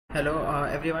Hello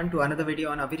everyone to another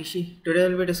video on Abhirishi. Today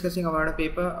we'll be discussing about a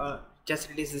paper just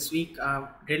released this week.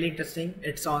 Really interesting.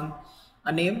 It's on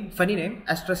a funny name,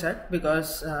 Astrosat,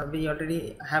 because we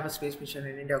already have a space mission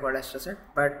in India called Astrosat,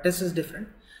 but this is different.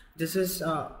 This is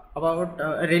about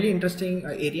a really interesting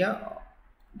area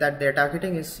that they're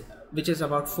targeting which is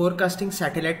about forecasting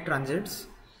satellite transits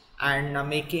and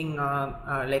making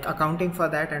like accounting for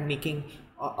that and making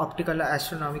optical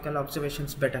astronomical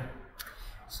observations better.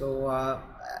 So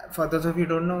for those of you who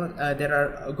don't know, there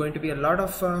are going to be a lot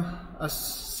of a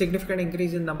significant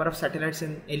increase in number of satellites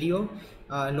in LEO,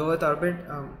 low Earth orbit.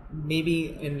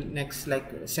 Maybe in next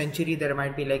century there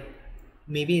might be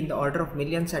maybe in the order of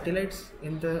million satellites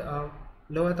in the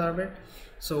low Earth orbit.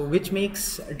 So which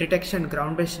makes detection,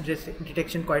 ground-based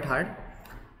detection, quite hard.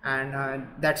 And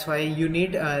that's why you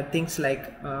need things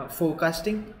like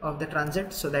forecasting of the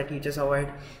transit, so that you just avoid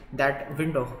that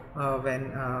window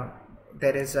when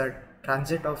there is a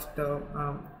transit of the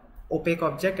opaque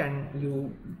object and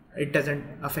it doesn't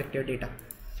affect your data.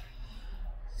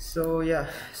 So yeah,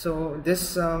 so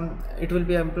this it will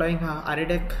be employing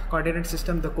RADEC coordinate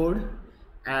system, the code,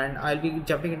 and I'll be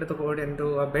jumping into the code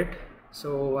into a bit.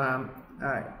 So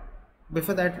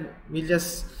before that, we'll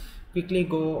just quickly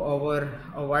go over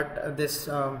what this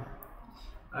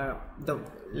the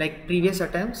previous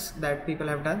attempts that people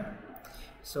have done.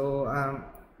 So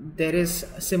there is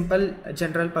simple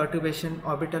general perturbation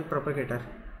orbital propagator.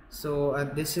 So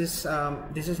this is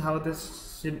how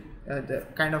the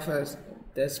kind of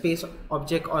the space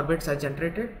object orbits are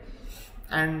generated,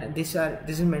 and this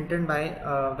is maintained by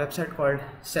a website called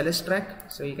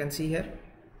Celestrak. So you can see here,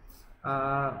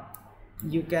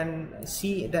 you can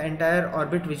see the entire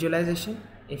orbit visualization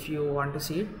if you want to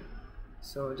see it.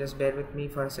 So just bear with me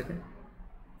for a second.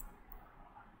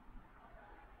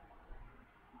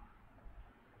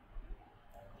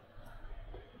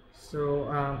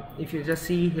 So if you just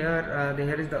see here,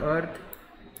 here is the Earth.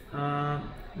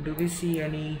 Do we see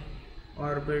any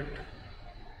orbit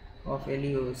of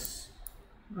LEOs?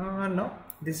 No,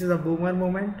 this is a boomer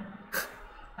moment.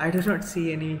 I do not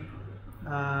see any.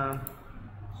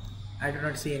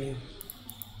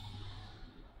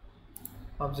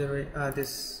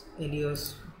 This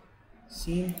LEOs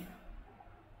seen.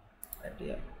 But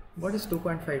yeah, what is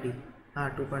 2.5D?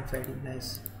 2.5D,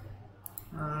 nice.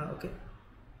 Okay.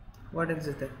 What else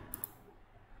is there?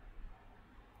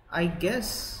 I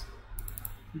guess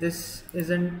this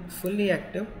isn't fully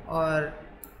active, or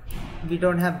we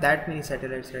don't have that many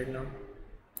satellites right now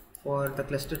for the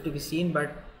cluster to be seen,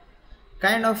 but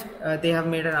kind of they have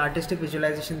made an artistic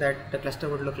visualization that the cluster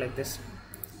would look like this.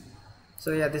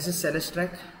 So yeah, this is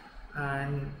Celestrak,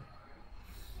 and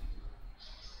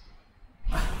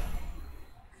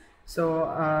so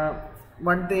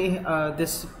what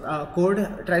this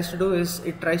code tries to do is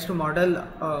it tries to model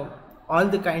all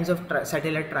the kinds of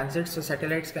satellite transits. So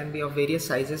satellites can be of various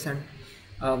sizes and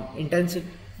intensity,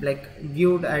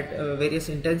 viewed at various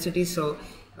intensities. So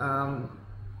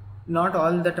not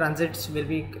all the transits will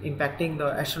be impacting the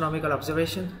astronomical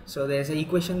observation. So there is an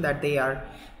equation that they are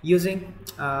using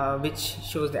which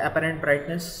shows the apparent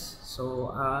brightness.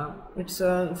 So it's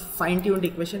a fine-tuned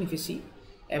equation. If you see,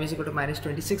 m is equal to minus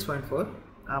 26.4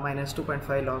 minus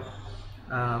 2.5 log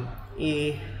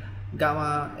a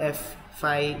gamma f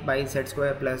phi by z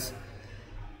square plus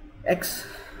x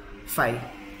phi.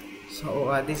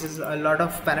 So this is a lot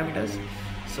of parameters.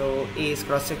 So a is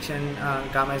cross section,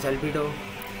 gamma is albedo,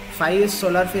 phi is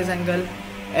solar phase angle,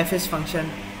 f is function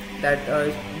that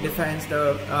defines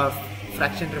the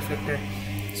fraction reflected.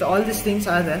 So all these things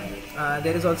are there.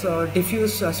 There is also a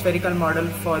diffuse spherical model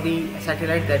for the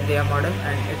satellite that they are modeled,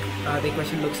 and the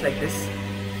equation looks like this.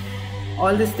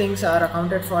 All these things are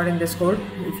accounted for in this code.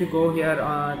 If you go here,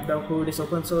 the code is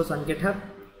open source on GitHub,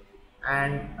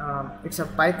 and it's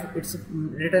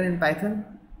written in Python,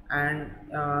 and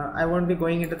I won't be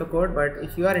going into the code, but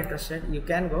if you are interested, you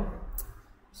can go.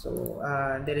 So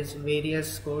there is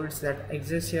various codes that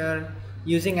exist here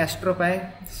using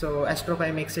AstroPy. So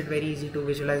AstroPy makes it very easy to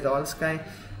visualize the all sky,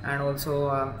 and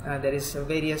also there is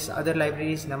various other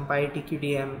libraries, NumPy,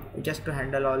 TQDM, just to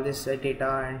handle all this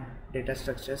data and data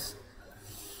structures.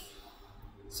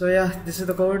 So yeah, this is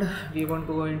the code. We won't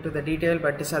go into the detail,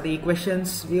 but these are the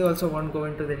equations. We also won't go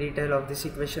into the detail of these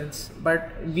equations, but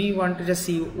we want to just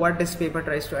see what this paper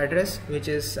tries to address, which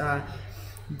is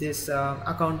this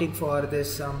accounting for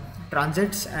this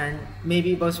transits, and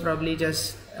maybe most probably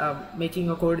just making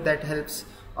a code that helps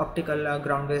optical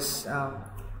ground-based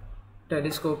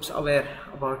telescopes aware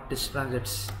about these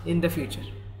transits in the future.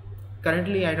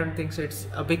 Currently I don't think so it's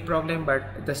a big problem,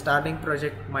 but the starting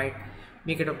project might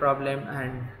make it a problem,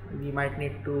 and we might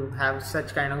need to have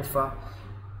such kind of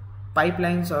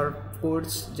pipelines or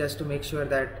codes just to make sure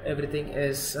that everything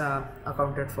is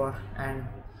accounted for and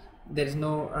there is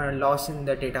no loss in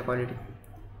the data quality.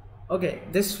 Okay,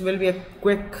 this will be a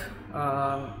quick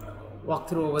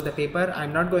walkthrough over the paper.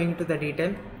 I'm not going into the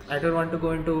detail. I don't want to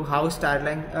go into how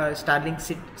Starlink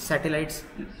satellites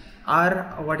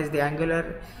are, what is the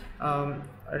angular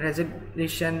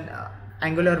resolution,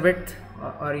 angular width,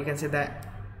 or you can say that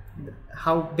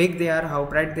how big they are, how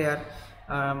bright they are,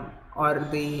 or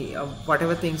the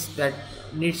whatever things that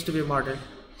needs to be modeled.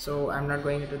 So I'm not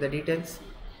going into the details.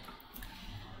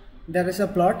 There is a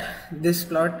plot. This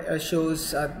plot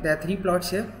shows there are 3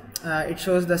 plots here. It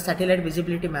shows the satellite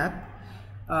visibility map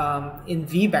in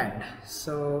V band.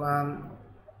 So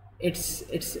it's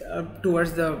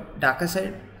towards the darker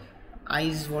side.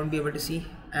 Eyes won't be able to see,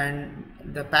 and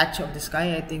the patch of the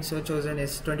sky I think so chosen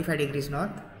is 25 degrees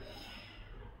north.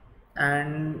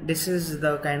 And this is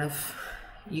the kind of,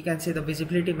 you can say, the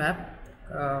visibility map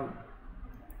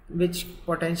which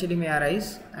potentially may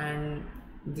arise, and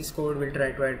this code will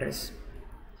try to address.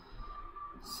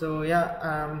 So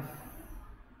yeah,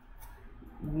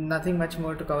 nothing much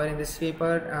more to cover in this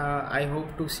paper. I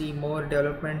hope to see more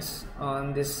developments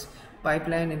on this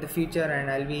pipeline in the future, and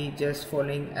I'll be just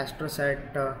following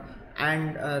AstroSat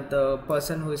and the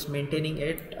person who is maintaining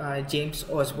it, James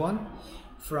Osborne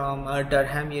from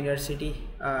Durham University,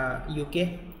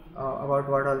 UK, about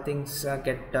what all things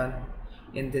get done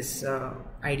in this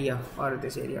idea or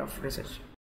this area of research.